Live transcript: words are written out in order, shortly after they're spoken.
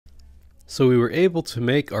So we were able to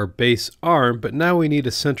make our base arm, but now we need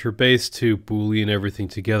a center base to boolean everything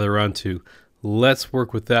together onto. Let's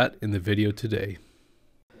work with that in the video today.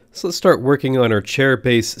 So let's start working on our chair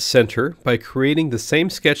base center by creating the same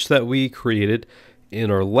sketch that we created in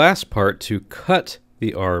our last part to cut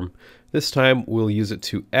the arm. This time we'll use it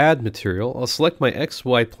to add material. I'll select my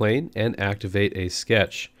XY plane and activate a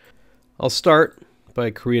sketch. I'll start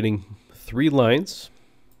by creating 3 lines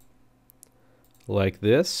like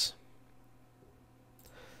this.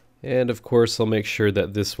 And of course I'll make sure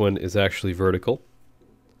that this one is actually vertical.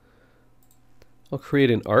 I'll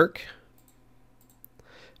create an arc.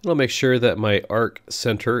 And I'll make sure that my arc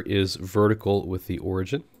center is vertical with the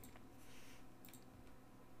origin.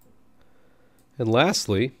 And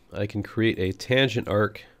lastly, I can create a tangent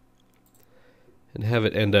arc and have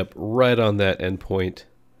it end up right on that endpoint.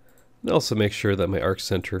 And also make sure that my arc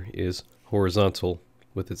center is horizontal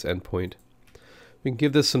with its endpoint. We can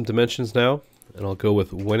give this some dimensions now, and I'll go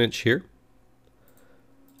with 1 inch here.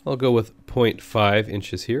 I'll go with 0.5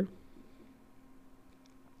 inches here.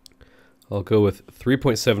 I'll go with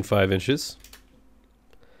 3.75 inches.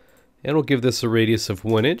 And we'll give this a radius of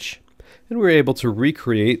 1 inch. And we're able to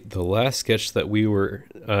recreate the last sketch that we were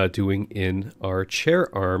doing in our chair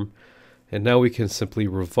arm. And now we can simply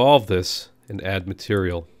revolve this and add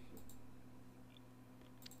material.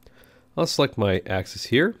 I'll select my axis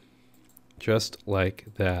here, just like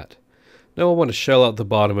that. Now I want to shell out the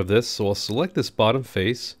bottom of this, so I'll select this bottom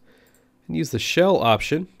face and use the shell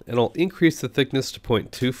option, and I'll increase the thickness to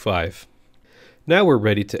 0.25. Now we're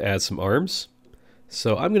ready to add some arms.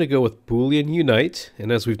 So I'm going to go with boolean unite, and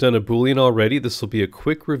as we've done a boolean already, this will be a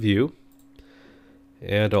quick review.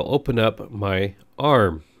 And I'll open up my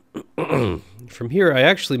arm. From here, I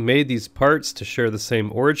actually made these parts to share the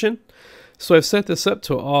same origin. So I've set this up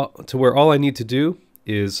to where all I need to do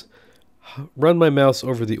is run my mouse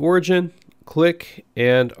over the origin, click,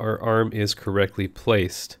 and our arm is correctly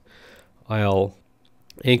placed. I'll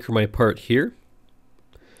anchor my part here.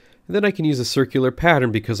 And then I can use a circular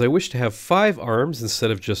pattern because I wish to have 5 arms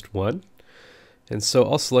instead of just 1. And so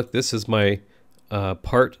I'll select this as my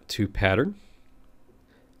part to pattern.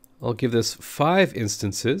 I'll give this 5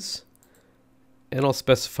 instances. And I'll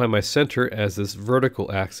specify my center as this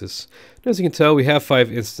vertical axis. Now, as you can tell, we have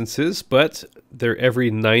 5 instances, but they're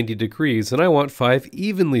every 90 degrees, and I want 5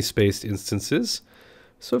 evenly spaced instances.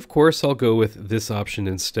 So of course I'll go with this option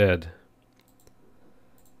instead.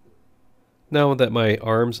 Now that my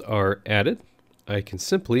arms are added, I can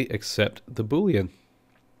simply accept the boolean.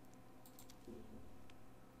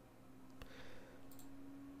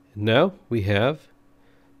 And now we have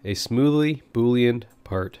a smoothly boolean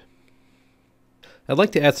part. I'd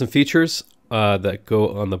like to add some features that go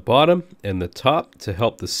on the bottom and the top to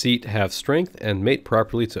help the seat have strength and mate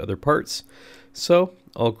properly to other parts. So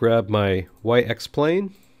I'll grab my YX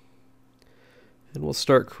plane and we'll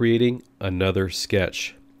start creating another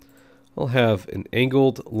sketch. I'll have an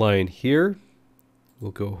angled line here.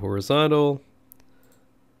 We'll go horizontal.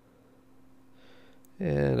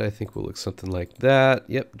 And I think we'll look something like that.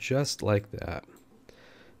 Yep, just like that.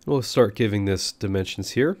 We'll start giving this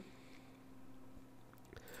dimensions here.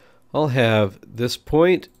 I'll have this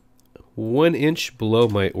point 1 inch below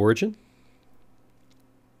my origin.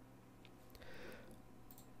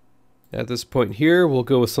 At this point here, we'll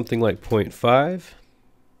go with something like 0.5.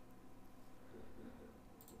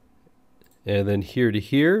 And then here to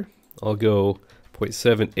here, I'll go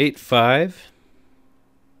 0.785.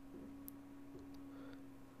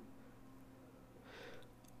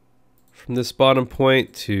 From this bottom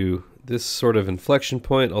point to this sort of inflection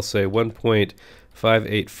point, I'll say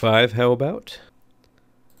 1.585, how about?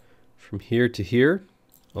 From here to here,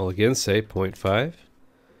 I'll again say 0.5.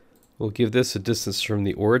 We'll give this a distance from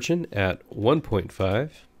the origin at 1.5.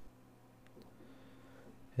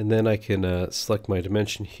 And then I can select my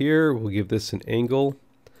dimension here. We'll give this an angle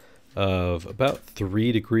of about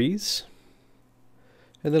 3 degrees.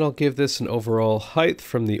 And then I'll give this an overall height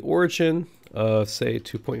from the origin of, say,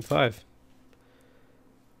 2.5.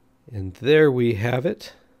 And there we have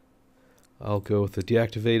it. I'll go with the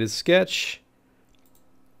deactivated sketch,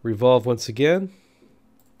 revolve once again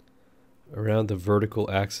around the vertical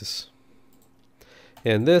axis.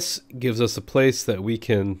 And this gives us a place that we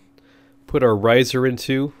can put our riser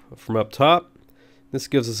into from up top. This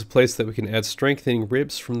gives us a place that we can add strengthening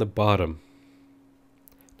ribs from the bottom.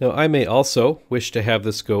 Now I may also wish to have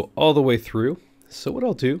this go all the way through. So what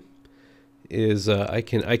I'll do is I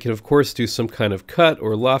can of course do some kind of cut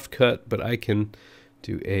or loft cut, but I can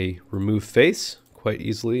do a remove face quite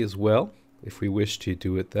easily as well if we wish to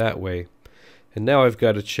do it that way. And now I've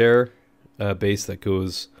got a chair base that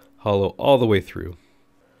goes hollow all the way through.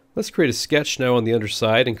 Let's create a sketch now on the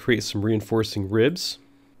underside and create some reinforcing ribs.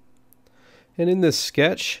 And in this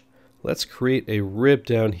sketch, let's create a rib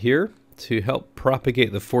down here to help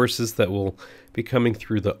propagate the forces that will be coming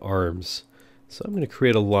through the arms. So I'm going to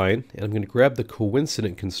create a line, and I'm going to grab the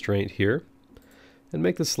coincident constraint here and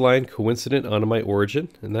make this line coincident onto my origin,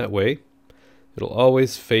 and that way it'll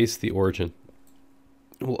always face the origin.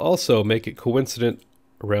 We'll also make it coincident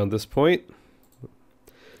around this point.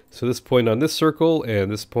 So this point on this circle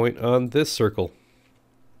and this point on this circle.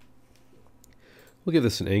 We'll give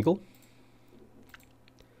this an angle.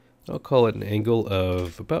 I'll call it an angle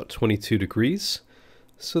of about 22 degrees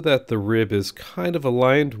so that the rib is kind of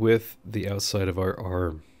aligned with the outside of our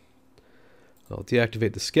arm. I'll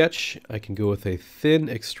deactivate the sketch. I can go with a thin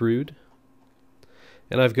extrude.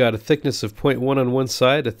 And I've got a thickness of 0.1 on one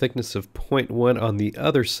side, a thickness of 0.1 on the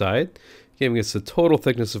other side, giving us a total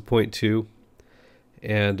thickness of 0.2.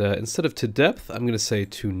 And instead of to depth, I'm going to say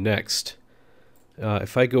to next.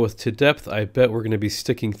 If I go with to depth, I bet we're going to be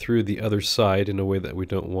sticking through the other side in a way that we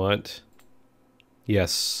don't want.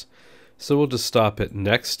 Yes. So we'll just stop at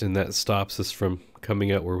next, and that stops us from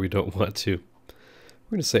coming out where we don't want to.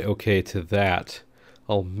 We're going to say OK to that.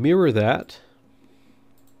 I'll mirror that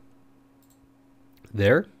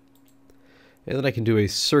there. And then I can do a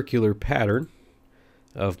circular pattern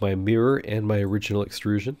of my mirror and my original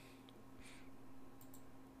extrusion.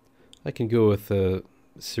 I can go with a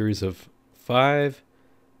series of 5,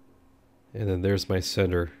 and then there's my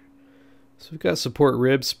center. So we've got support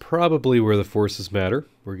ribs, probably where the forces matter.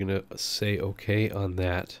 We're going to say OK on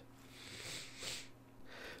that.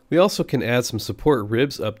 We also can add some support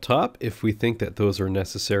ribs up top if we think that those are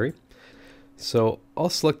necessary. So I'll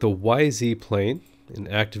select the YZ plane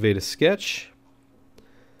and activate a sketch,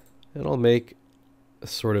 and I'll make a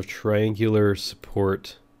sort of triangular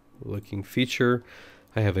support looking feature.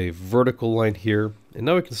 I have a vertical line here, and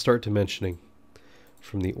now we can start dimensioning.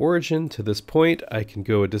 From the origin to this point, I can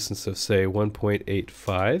go a distance of, say,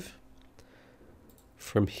 1.85.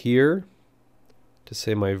 From here to,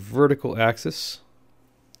 say, my vertical axis,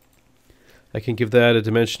 I can give that a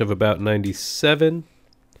dimension of about 97.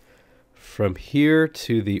 From here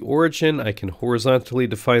to the origin, I can horizontally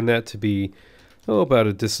define that to be, about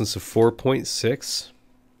a distance of 4.6.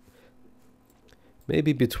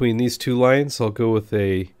 Maybe between these two lines, I'll go with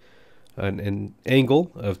an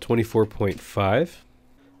angle of 24.5.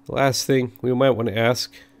 The last thing we might want to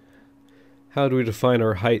ask, how do we define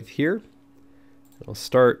our height here? I'll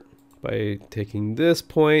start by taking this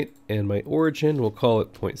point and my origin, we'll call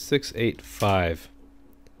it 0.685.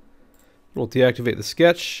 We'll deactivate the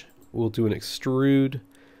sketch, we'll do an extrude.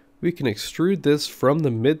 We can extrude this from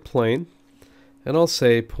the mid plane, and I'll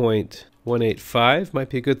say 0.185 might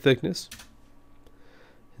be a good thickness.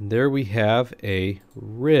 And there we have a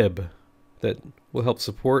rib that will help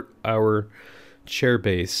support our chair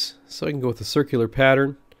base. So I can go with a circular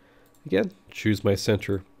pattern. Again, choose my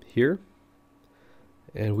center here.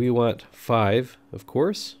 And we want 5, of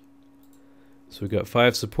course. So we've got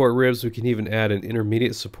 5 support ribs. We can even add an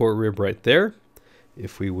intermediate support rib right there,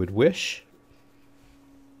 if we would wish.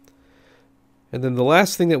 And then the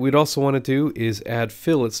last thing that we'd also want to do is add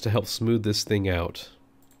fillets to help smooth this thing out.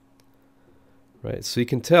 Right, so you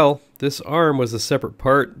can tell this arm was a separate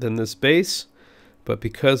part than this base, but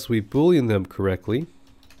because we boolean them correctly,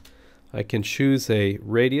 I can choose a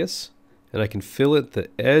radius and I can fillet the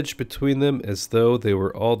edge between them as though they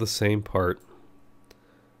were all the same part.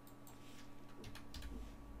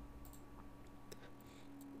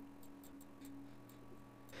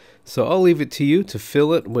 So I'll leave it to you to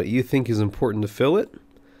fillet what you think is important to fillet,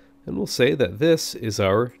 and we'll say that this is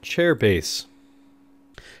our chair base.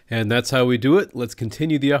 And that's how we do it. Let's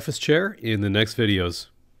continue the office chair in the next videos.